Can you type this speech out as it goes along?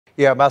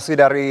Ya, masih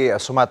dari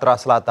Sumatera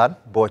Selatan,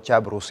 bocah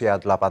berusia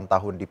 8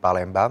 tahun di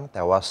Palembang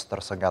tewas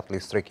tersengat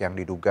listrik yang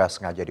diduga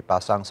sengaja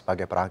dipasang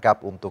sebagai perangkap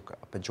untuk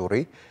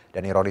pencuri.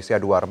 Dan ironisnya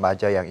dua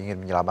remaja yang ingin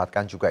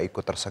menyelamatkan juga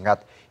ikut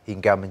tersengat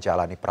hingga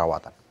menjalani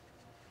perawatan.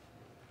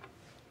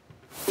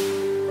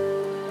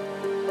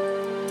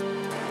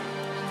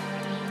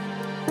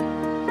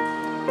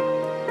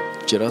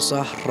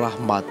 Jenazah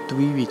Rahmat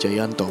Dwi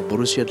Wijayanto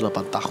berusia 8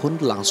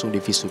 tahun langsung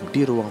divisum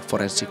di ruang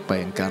forensik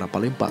Bayangkara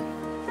Palembang.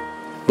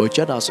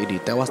 Bocah naas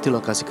ini tewas di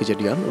lokasi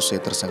kejadian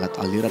usai tersengat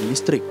aliran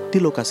listrik di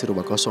lokasi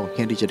rumah kosong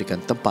yang dijadikan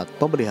tempat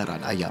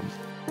pemeliharaan ayam.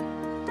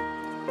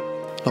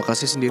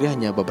 Lokasi sendiri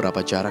hanya beberapa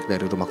jarak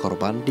dari rumah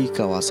korban di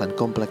kawasan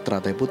Komplek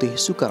Teratai Putih,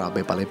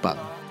 Sukarabe, Palembang.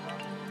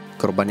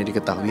 Korban yang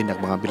diketahui hendak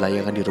mengambil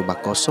layangan di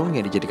rumah kosong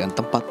yang dijadikan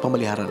tempat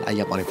pemeliharaan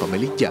ayam oleh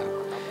pemiliknya.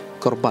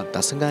 Korban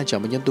tak sengaja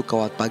menyentuh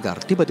kawat pagar,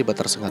 tiba-tiba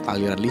tersengat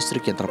aliran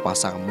listrik yang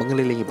terpasang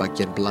mengelilingi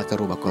bagian belakang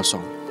rumah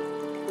kosong.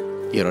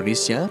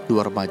 Ironisnya,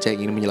 dua remaja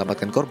yang ingin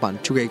menyelamatkan korban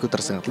juga ikut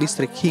tersengat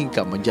listrik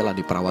hingga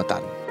menjalani perawatan.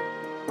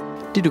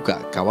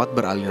 Diduga, kawat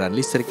beraliran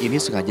listrik ini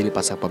sengaja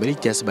dipasang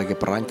pemiliknya sebagai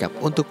perangkap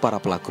untuk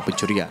para pelaku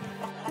pencurian.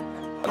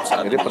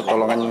 Jadi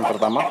pertolongan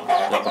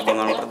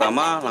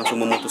pertama langsung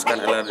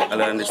memutuskan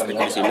aliran listrik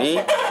di sini,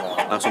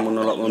 langsung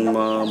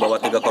membawa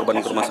 3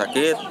 korban ke rumah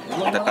sakit,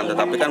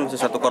 tetapi kan masih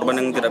 1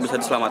 korban yang tidak bisa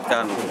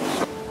diselamatkan.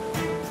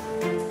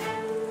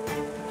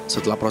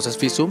 Setelah proses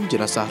visum,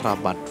 jenazah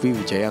Rahmat Dwi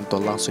Wijayanto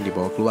langsung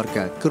dibawa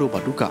keluarga ke rumah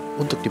duka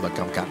untuk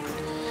dimakamkan.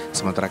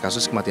 Sementara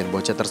kasus kematian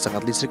bocah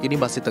tersengat listrik ini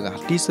masih tengah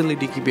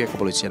diselidiki pihak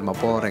kepolisian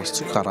Mapolres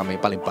Sukarame,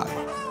 Palembang.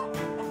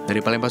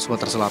 Dari Palembang,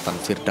 Sumatera Selatan,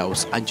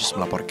 Firdaus Anjus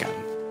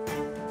melaporkan.